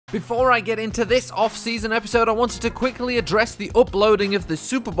Before I get into this off-season episode, I wanted to quickly address the uploading of the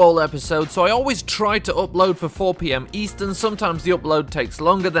Super Bowl episode. So I always try to upload for 4 PM Eastern. Sometimes the upload takes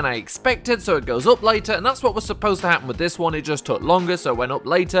longer than I expected, so it goes up later, and that's what was supposed to happen with this one. It just took longer, so it went up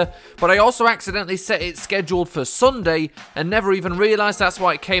later. But I also accidentally set it scheduled for Sunday and never even realized that's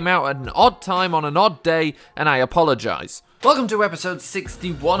why it came out at an odd time on an odd day, and I apologize. Welcome to episode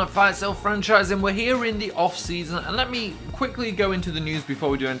 61 of Fire Sale Franchise, and we're here in the off-season, and let me quickly go into the news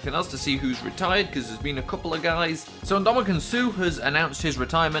before we do anything else to see who's retired, because there's been a couple of guys. So Ndamukong Suh has announced his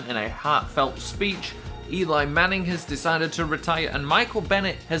retirement in a heartfelt speech. Eli Manning has decided to retire, and Michael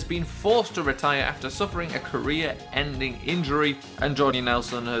Bennett has been forced to retire after suffering a career-ending injury, and Jordy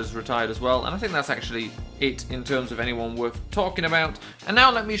Nelson has retired as well, and I think that's actually it in terms of anyone worth talking about. And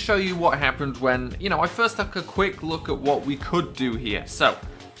now let me show you what happened when, I first took a quick look at what we could do here. So,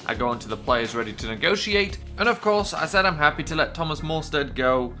 I go onto the players ready to negotiate, and of course, I said I'm happy to let Thomas Morstead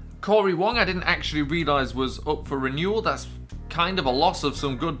go. Corey Wong, I didn't actually realize was up for renewal. That's kind of a loss of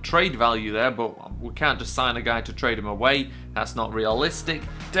some good trade value there, but we can't just sign a guy to trade him away. That's not realistic.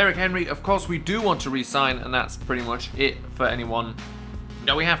 Derrick Henry, of course, we do want to re-sign, and that's pretty much it for anyone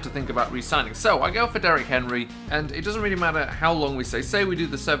that we have to think about re-signing. So I go for Derrick Henry, and it doesn't really matter how long we say. Say we do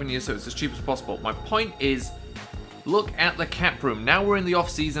the 7 years, so it's as cheap as possible. My point is, look at the cap room. Now we're in the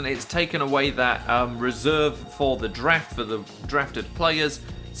off-season. It's taken away that reserve for the draft, for the drafted players.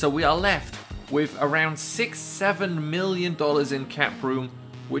 So we are left with around $6-7 million in cap room,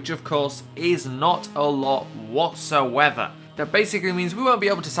 which of course is not a lot whatsoever. That basically means we won't be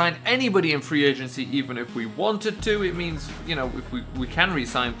able to sign anybody in free agency even if we wanted to. It means, if we can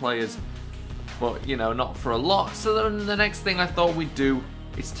re-sign players, but, not for a lot. So then the next thing I thought we'd do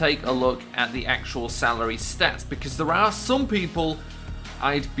is take a look at the actual salary stats, because there are some people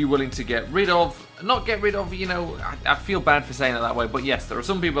I'd be willing to get rid of. Not get rid of, I feel bad for saying it that way, but yes, there are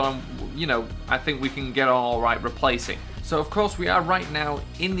some people I think we can get all right replacing. So of course we are right now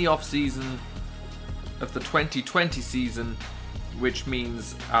in the off season of the 2020 season, which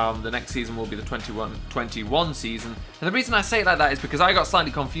means the next season will be the 21 season. And the reason I say it like that is because I got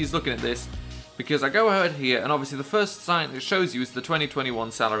slightly confused looking at this, because I go ahead here and obviously the first sign it shows you is the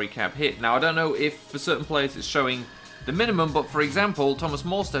 2021 salary cap hit. Now I don't know if for certain players it's showing the minimum, but for example, Thomas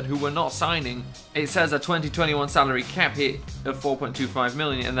Morstead, who we're not signing, it says a 2021 salary cap hit of 4.25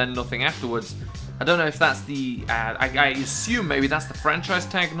 million and then nothing afterwards. I don't know if that's the, I assume maybe that's the franchise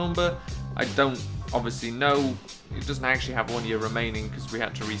tag number. I don't obviously know. It doesn't actually have 1 year remaining because we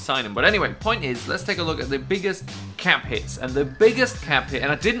had to re-sign him. But anyway, point is, let's take a look at the biggest cap hits. And the biggest cap hit,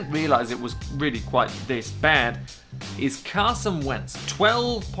 and I didn't realize it was really quite this bad, is Carson Wentz.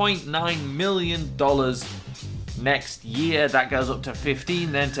 $12.9 million next year. That goes up to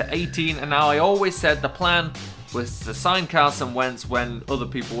 15, then to 18, and now I always said the plan was to sign Carson Wentz when other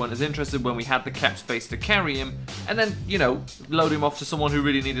people weren't as interested, when we had the cap space to carry him, and then, load him off to someone who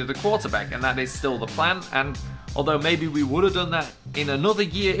really needed a quarterback, and that is still the plan. And although maybe we would have done that in another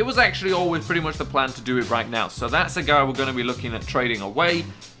year, it was actually always pretty much the plan to do it right now. So that's a guy we're going to be looking at trading away,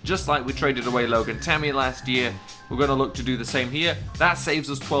 just like we traded away Logan Tammy last year. We're going to look to do the same here. That saves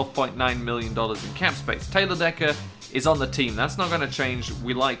us $12.9 million in cap space. Taylor Decker is on the team. That's not going to change.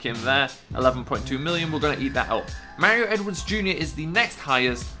 We like him there. $11.2 million. We're going to eat that up. Mario Edwards Jr. is the next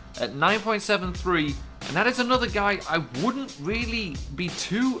highest at 9.73, and that is another guy I wouldn't really be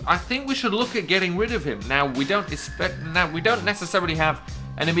too. I think we should look at getting rid of him. Now we don't necessarily have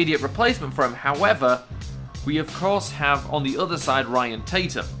an immediate replacement for him. However, we of course have on the other side Ryan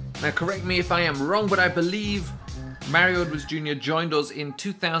Tatum. Now correct me if I am wrong, but I believe Mario Edwards Jr. joined us in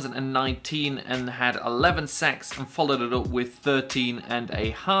 2019 and had 11 sacks and followed it up with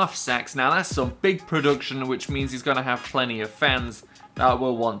 13.5 sacks. Now that's some big production, which means he's going to have plenty of fans that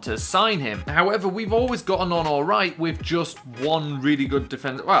will want to sign him. However, we've always gotten on alright with just one really good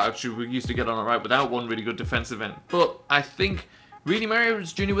defensive. Well, actually, we used to get on alright without one really good defensive end. But I think really Mario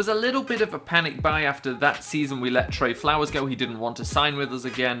Edwards Jr. was a little bit of a panic buy after that season we let Trey Flowers go. He didn't want to sign with us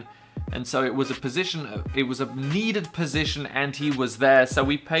again. And so it was a needed position, and he was there, so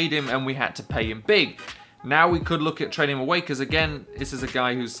we paid him and we had to pay him big. Now we could look at trading him away, because again, this is a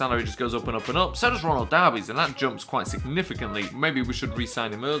guy whose salary just goes up and up and up. So does Ronald Darby's, and that jumps quite significantly. Maybe we should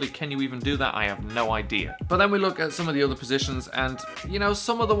re-sign him early. Can you even do that? I have no idea. But then we look at some of the other positions, and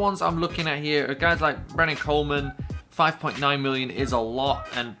some of the ones I'm looking at here are guys like Brennan Coleman. 5.9 million is a lot,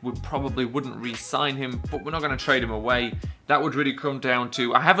 and we probably wouldn't re-sign him, but we're not going to trade him away. That would really come down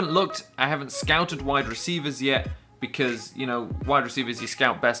to, I haven't scouted wide receivers yet, because, wide receivers you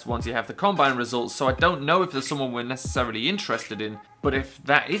scout best once you have the combine results, so I don't know if there's someone we're necessarily interested in. But if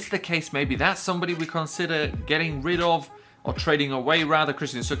that is the case, maybe that's somebody we consider getting rid of. or trading away rather.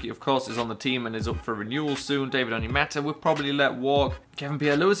 Christian Suki, of course, is on the team and is up for renewal soon. David Onyemata will probably let walk. Kevin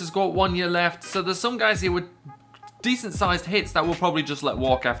Pierre-Louis has got 1 year left. So there's some guys here with decent sized hits that will probably just let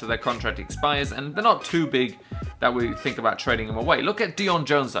walk after their contract expires, and they're not too big that we think about trading them away. Look at Dion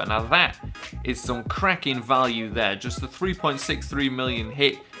Jones though. Now that is some cracking value there. Just the 3.63 million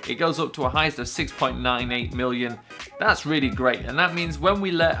hit. It goes up to a highest of 6.98 million. That's really great. And that means when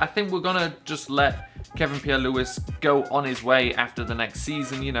we I think we're gonna just let Kevin Pierre-Louis go on his way after the next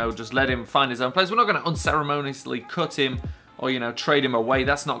season, you know, just let him find his own place. We're not gonna unceremoniously cut him or, you know, trade him away.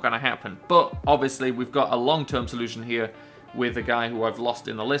 That's not gonna happen. But obviously we've got a long-term solution here with a guy who I've lost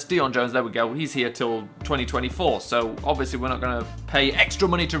in the list. Dion Jones, there we go. He's here till 2024. So obviously we're not going to pay extra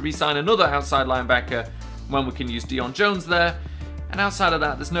money to re-sign another outside linebacker when we can use Dion Jones there. And outside of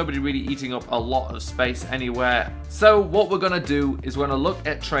that, there's nobody really eating up a lot of space anywhere. So what we're going to do is we're going to look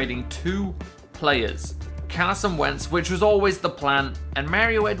at trading 2 players. Carson Wentz, which was always the plan, and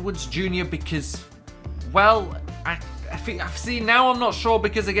Mario Edwards Jr. because, well, now I'm not sure,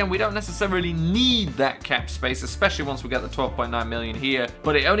 because again, we don't necessarily need that cap space, especially once we get the 12.9 million here,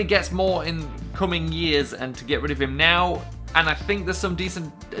 but it only gets more in coming years, and to get rid of him now, and I think there's some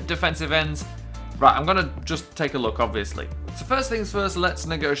decent defensive ends. Right, I'm gonna just take a look, obviously. So first things first, let's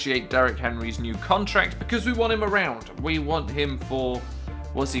negotiate Derrick Henry's new contract, because we want him around. We want him for,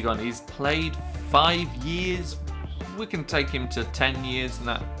 what's he gone? He's played 5 years. We can take him to 10 years, and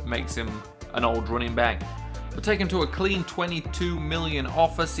that makes him an old running back. We'll take him to a clean 22 million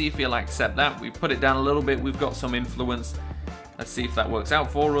offer, see if he'll accept that. We put it down a little bit, we've got some influence. Let's see if that works out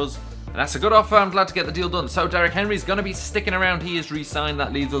for us. And that's a good offer, I'm glad to get the deal done. So Derrick Henry's going to be sticking around, he is re-signed.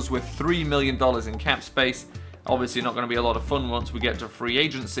 That leaves us with $3 million in cap space. Obviously not going to be a lot of fun once we get to free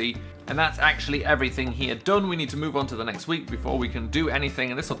agency. And that's actually everything here done. We need to move on to the next week before we can do anything,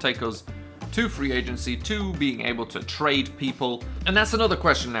 and this will take us to free agency, to being able to trade people. And that's another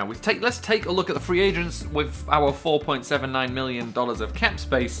question now. Let's take a look at the free agents with our $4.79 million of cap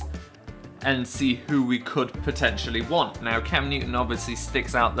space and see who we could potentially want. Now, Cam Newton obviously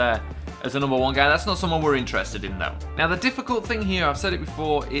sticks out there as a number 1 guy. That's not someone we're interested in though. Now, the difficult thing here, I've said it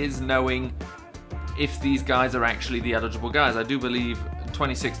before, is knowing if these guys are actually the eligible guys. I do believe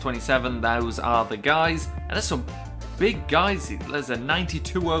 26, 27, those are the guys. And there's some big guys. There's a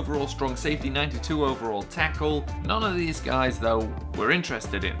 92 overall strong safety, 92 overall tackle. None of these guys though we're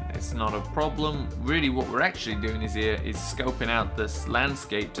interested in. It's not a problem. Really what we're actually doing is here is scoping out this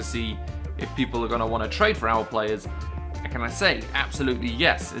landscape to see if people are going to want to trade for our players. And can I say absolutely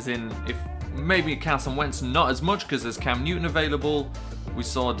yes, as in if maybe Carson Wentz not as much because there's Cam Newton available. We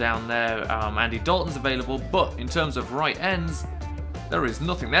saw down there Andy Dalton's available, but in terms of right ends, there is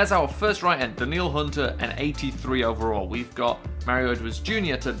nothing. There's our first right end, Danielle Hunter, an 83 overall. We've got Mario Edwards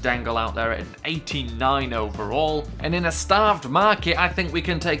Jr. to dangle out there at an 89 overall. And in a starved market, I think we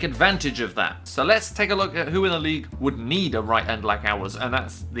can take advantage of that. So let's take a look at who in the league would need a right end like ours. And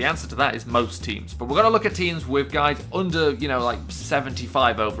that's the answer to that is most teams. But we're going to look at teams with guys under, you know, like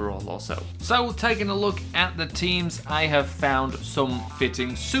 75 overall or so. So taking a look at the teams, I have found some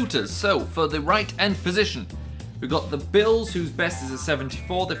fitting suitors. So for the right end position, we've got the Bills, whose best is a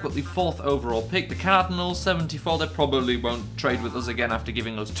 74. They've got the 4th overall pick. The Cardinals, 74. They probably won't trade with us again after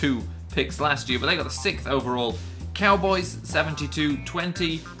giving us 2 picks last year, but they got the 6th overall. Cowboys,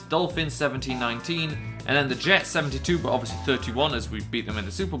 72-20. Dolphins, 17-19. And then the Jets, 72, but obviously 31 as we beat them in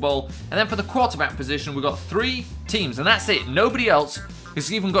the Super Bowl. And then for the quarterback position, we've got 3 teams, and that's it. Nobody else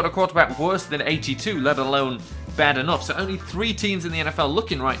has even got a quarterback worse than 82, let alone bad enough. So only 3 teams in the NFL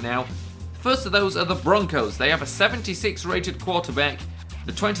looking right now. First of those are the Broncos. They have a 76 rated quarterback,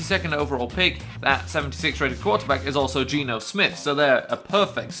 the 22nd overall pick. That 76 rated quarterback is also Geno Smith, so they're a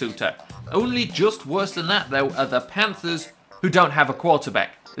perfect suitor. Only just worse than that though are the Panthers, who don't have a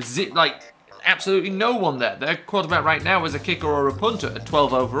quarterback. Like absolutely no one there. Their quarterback right now is a kicker or a punter at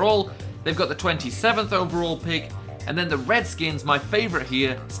 12 overall. They've got the 27th overall pick, and then the Redskins, my favorite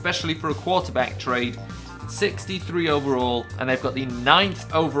here, especially for a quarterback trade, 63 overall, and they've got the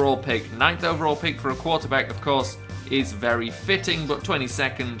 9th overall pick. 9th overall pick for a quarterback, of course, is very fitting, but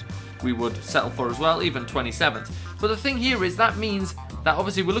 22nd we would settle for as well, even 27th. But the thing here is that means that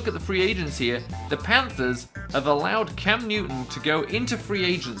obviously we look at the free agents here, the Panthers have allowed Cam Newton to go into free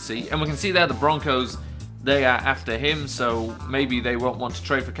agency, and we can see there the Broncos, they are after him, so maybe they won't want to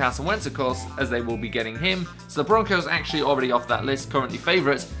trade for Carson Wentz, of course, as they will be getting him. So the Broncos actually already off that list, currently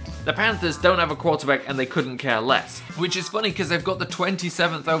favourites. The Panthers don't have a quarterback and they couldn't care less. Which is funny because they've got the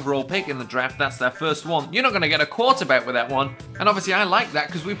 27th overall pick in the draft. That's their first one. You're not going to get a quarterback with that one. And obviously I like that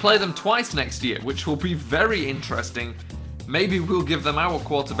because we play them twice next year, which will be very interesting. Maybe we'll give them our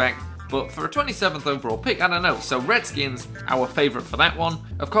quarterback but for a 27th overall pick, I don't know. So Redskins, our favourite for that one.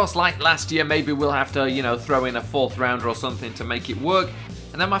 Of course, like last year, maybe we'll have to, you know, throw in a 4th rounder or something to make it work.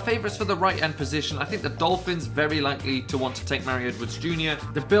 And then my favourites for the right end position, I think the Dolphins very likely to want to take Mary Edwards Jr.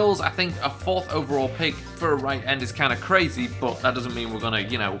 The Bills, I think a 4th overall pick for a right end is kind of crazy, but that doesn't mean we're going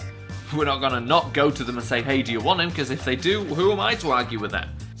to, you know, we're not going to not go to them and say, hey, do you want him? Because if they do, who am I to argue with that?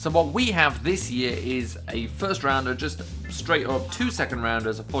 So what we have this year is a 1st rounder, just straight up 2 2nd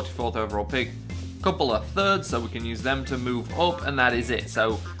rounders, a 44th overall pick, a couple of 3rds, so we can use them to move up, and that is it.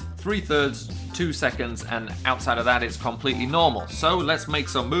 So 3 3rds, 2 2nds, and outside of that, it's completely normal. So let's make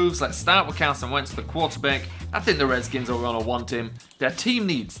some moves. Let's start with Carson Wentz, the quarterback. I think the Redskins are going to want him. Their team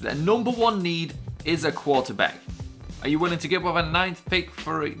needs, their #1 need is a quarterback. Are you willing to give up a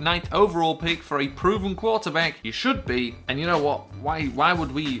 9th overall pick for a proven quarterback? You should be. And you know what? Why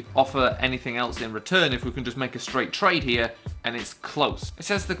would we offer anything else in return if we can just make a straight trade here and it's close? It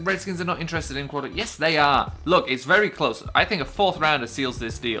says the Redskins are not interested in quarterback. Yes, they are. Look, it's very close. I think a 4th rounder seals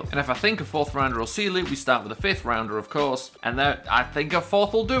this deal. And if I think a 4th rounder will seal it, we start with a 5th rounder, of course. And I think a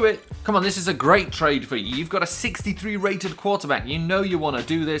 4th will do it. Come on, this is a great trade for you. You've got a 63 rated quarterback. You know you want to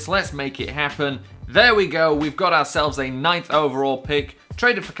do this. Let's make it happen. There we go, we've got ourselves a 9th overall pick,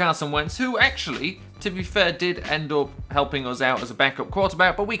 traded for Carson Wentz, who actually, to be fair, did end up helping us out as a backup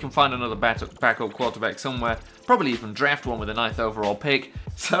quarterback, but we can find another backup quarterback somewhere, probably even draft one with a 9th overall pick.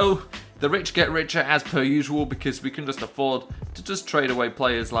 So the rich get richer as per usual, because we can just afford to just trade away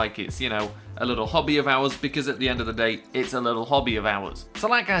players like it's, you know, a little hobby of ours, because at the end of the day, it's a little hobby of ours. So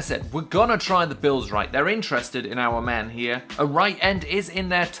like I said, we're gonna try the Bills right. They're interested in our man here. A right end is in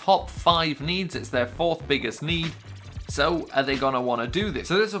their top 5 needs. It's their 4th biggest need. So are they gonna wanna do this?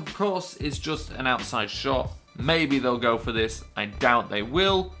 So this, of course, is just an outside shot. Maybe they'll go for this. I doubt they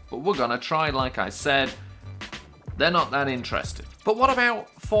will, but we're gonna try, like I said. They're not that interested. But what about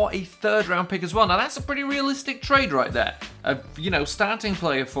for a 3rd round pick as well? Now that's a pretty realistic trade right there. A, you know, starting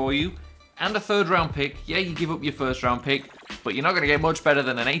player for you and a 3rd round pick. Yeah, you give up your 1st round pick, but you're not going to get much better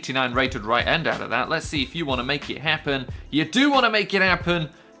than an 89 rated right end out of that. Let's see if you want to make it happen. You do want to make it happen.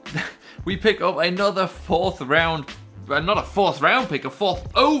 We pick up another 4th round, not a 4th round pick, a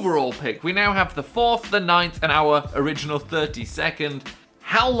 4th overall pick. We now have the 4th, the 9th, and our original 32nd.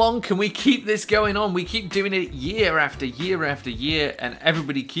 How long can we keep this going on? We keep doing it year after year after year, and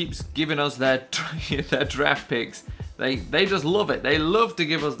everybody keeps giving us their draft picks. They just love it. They love to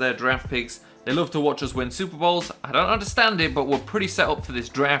give us their draft picks. They love to watch us win Super Bowls. I don't understand it, but we're pretty set up for this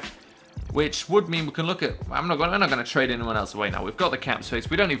draft, which would mean we can look at... I'm not going to trade anyone else away now. We've got the cap space.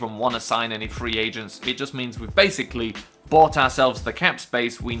 We don't even want to sign any free agents. It just means we've basically bought ourselves the cap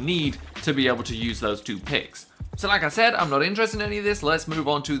space we need to be able to use those 2 picks. So like I said, I'm not interested in any of this. Let's move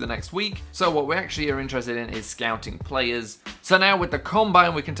on to the next week. So what we actually are interested in is scouting players. So now with the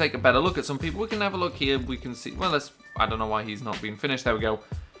combine, we can take a better look at some people. We can have a look here. We can see, well, I don't know why he's not been finished. There we go.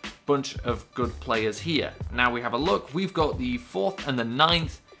 Bunch of good players here. Now we have a look. We've got the 4th and the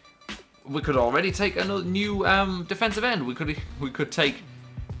 9th. We could already take another new defensive end. We could take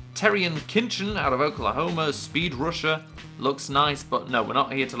Terrian Kinchin out of Oklahoma. Speed rusher. Looks nice, but no, we're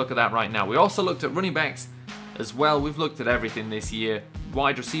not here to look at that right now. We also looked at running backs as well. We've looked at everything this year.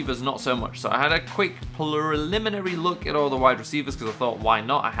 Wide receivers, not so much. So I had a quick preliminary look at all the wide receivers because I thought, why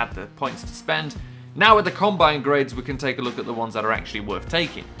not? I had the points to spend. Now with the combine grades, we can take a look at the ones that are actually worth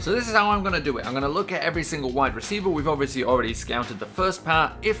taking. So this is how I'm going to do it. I'm going to look at every single wide receiver. We've obviously already scouted the first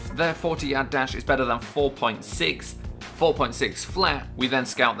part. If their 40-yard dash is better than 4.6 flat, we then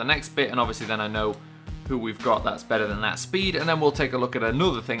scout the next bit, and obviously then I know who we've got that's better than that speed, and then we'll take a look at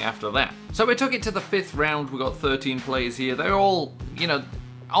another thing after that. So we took it to the 5th round. We got 13 players here. They're all, you know,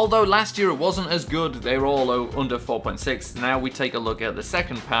 although last year it wasn't as good, they were all under 4.6. Now we take a look at the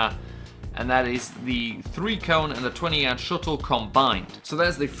second part, and that is the 3-cone and the 20-yard shuttle combined. So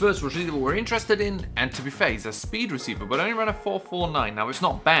there's the first receiver we're interested in, and to be fair, he's a speed receiver, but only ran a 4.49. Now it's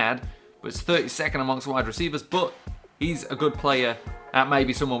not bad, but it's 32nd amongst wide receivers, but he's a good player. That may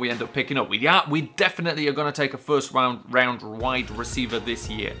be someone we end up picking up. We definitely are going to take a 1st round wide receiver this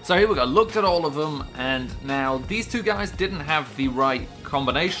year. So here we go. Looked at all of them, and now these 2 guys didn't have the right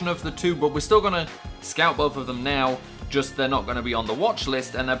combination of the 2, but we're still going to scout both of them now. Just they're not going to be on the watch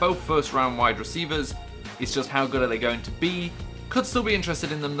list, and they're both 1st round wide receivers. It's just how good are they going to be? Could still be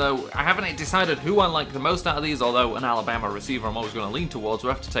interested in them though. I haven't decided who I like the most out of these, although an Alabama receiver I'm always going to lean towards.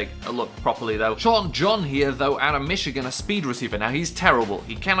 We'll have to take a look properly though. Sean John here though, out of Michigan, a speed receiver. Now he's terrible.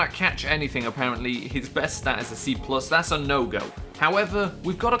 He cannot catch anything apparently. His best stat is a C+. That's a no-go. However,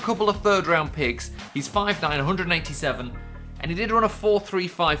 we've got a couple of 3rd round picks. He's 5'9", 187, and he did run a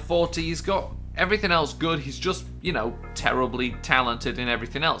 4.35 40. He's got Everything else good, he's just, you know, terribly talented in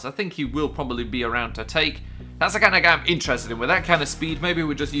everything else. I think he will probably be around to take. That's the kind of guy I'm interested in. With that kind of speed, maybe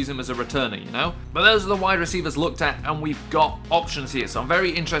we just use him as a returner, you know? But those are the wide receivers looked at, and we've got options here, so I'm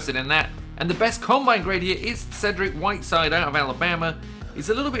very interested in that. And the best combine grade here is Cedric Whiteside out of Alabama. He's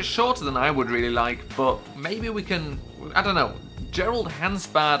a little bit shorter than I would really like, but maybe we can, I don't know. Gerald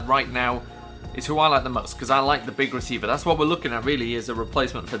Hansbard right now is who I like the most, because I like the big receiver. That's what we're looking at really, is a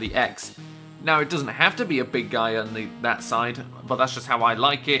replacement for the X. Now, it doesn't have to be a big guy on that side, but that's just how I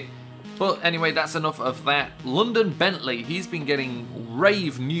like it. But anyway, that's enough of that. London Bentley, he's been getting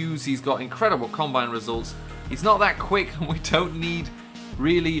rave news. He's got incredible combine results. He's not that quick, and we don't need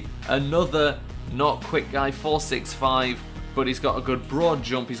really another not quick guy. 4.65, but he's got a good broad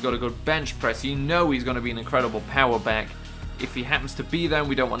jump. He's got a good bench press. You know he's going to be an incredible power back. If he happens to be there and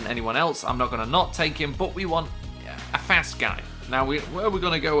we don't want anyone else, I'm not going to not take him, but we want a fast guy. Now, where are we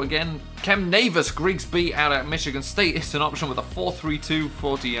going to go again? Cam Navis Grigsby out at Michigan State is an option with a 4.32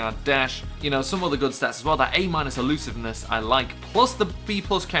 40-yard dash. You know, some other good stats as well. That A- elusiveness I like, plus the B+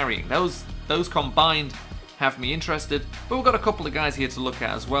 carrying. Those combined have me interested. But we've got a couple of guys here to look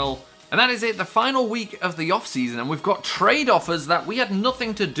at as well. And that is it, the final week of the offseason, and we've got trade offers that we had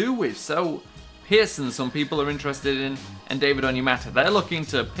nothing to do with. So Pearson, some people are interested in, and David Onyemata. They're looking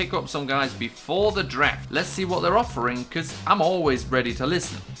to pick up some guys before the draft. Let's see what they're offering, because I'm always ready to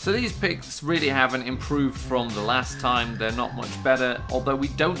listen. So these picks really haven't improved from the last time. They're not much better, although we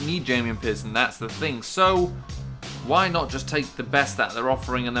don't need Jamian Pearson, that's the thing. So why not just take the best that they're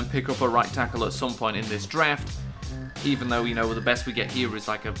offering and then pick up a right tackle at some point in this draft? Even though, you know, the best we get here is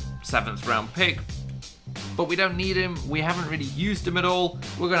like a 7th round pick. But we don't need him. We haven't really used him at all.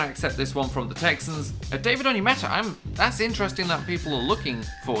 We're going to accept this one from the Texans. David Onyemata, that's interesting that people are looking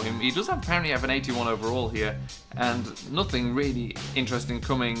for him. He does apparently have an 81 overall here, and nothing really interesting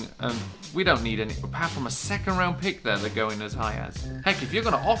coming, and we don't need any, apart from a 2nd round pick there they're going as high as. Heck, if you're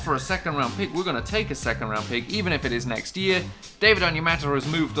going to offer a 2nd round pick, we're going to take a 2nd round pick, even if it is next year. David Onyemata has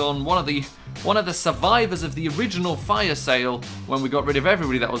moved on, one of the survivors of the original fire sale when we got rid of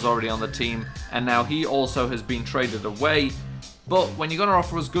everybody that was already on the team, and now he also has been traded away. But when you're going to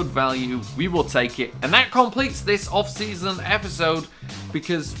offer us good value, we will take it. And that completes this off-season episode,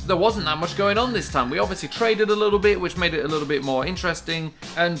 because there wasn't that much going on this time. We obviously traded a little bit, which made it a little bit more interesting.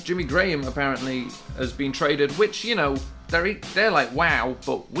 And Jimmy Graham apparently has been traded, which, you know, they're like, wow,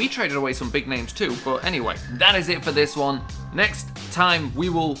 but we traded away some big names too. But anyway, that is it for this one. Next time, we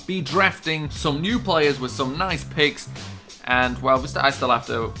will be drafting some new players with some nice picks. And, well, I still have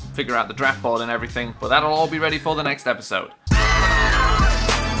to figure out the draft board and everything, but that'll all be ready for the next episode.